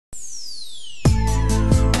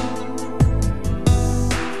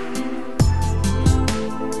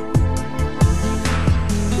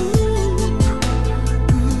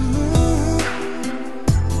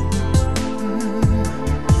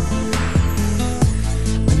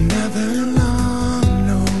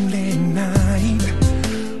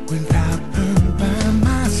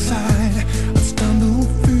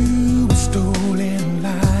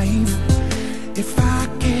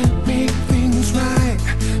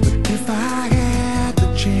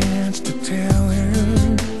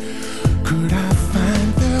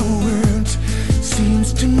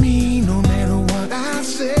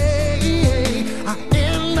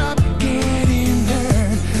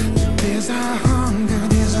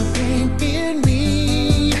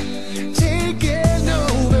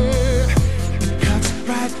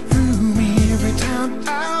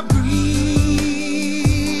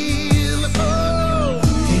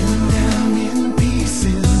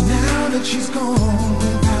that she's gone.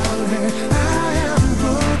 Without her I am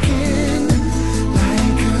broken,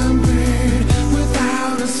 like a bird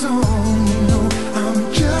without a song. You know I'm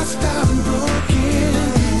just unbroken.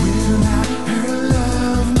 Without her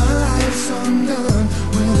love my life's undone.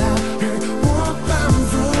 Without her warmth I'm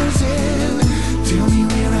frozen. Tell me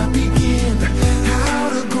where I begin, how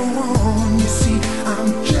to go on. You see I'm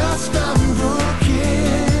just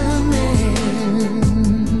unbroken, man.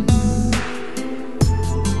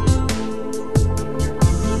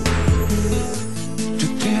 To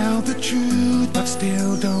tell the truth but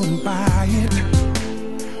still don't buy it.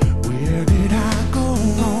 Where did I go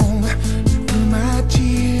wrong? Through my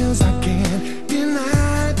tears I can't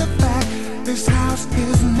deny the fact this house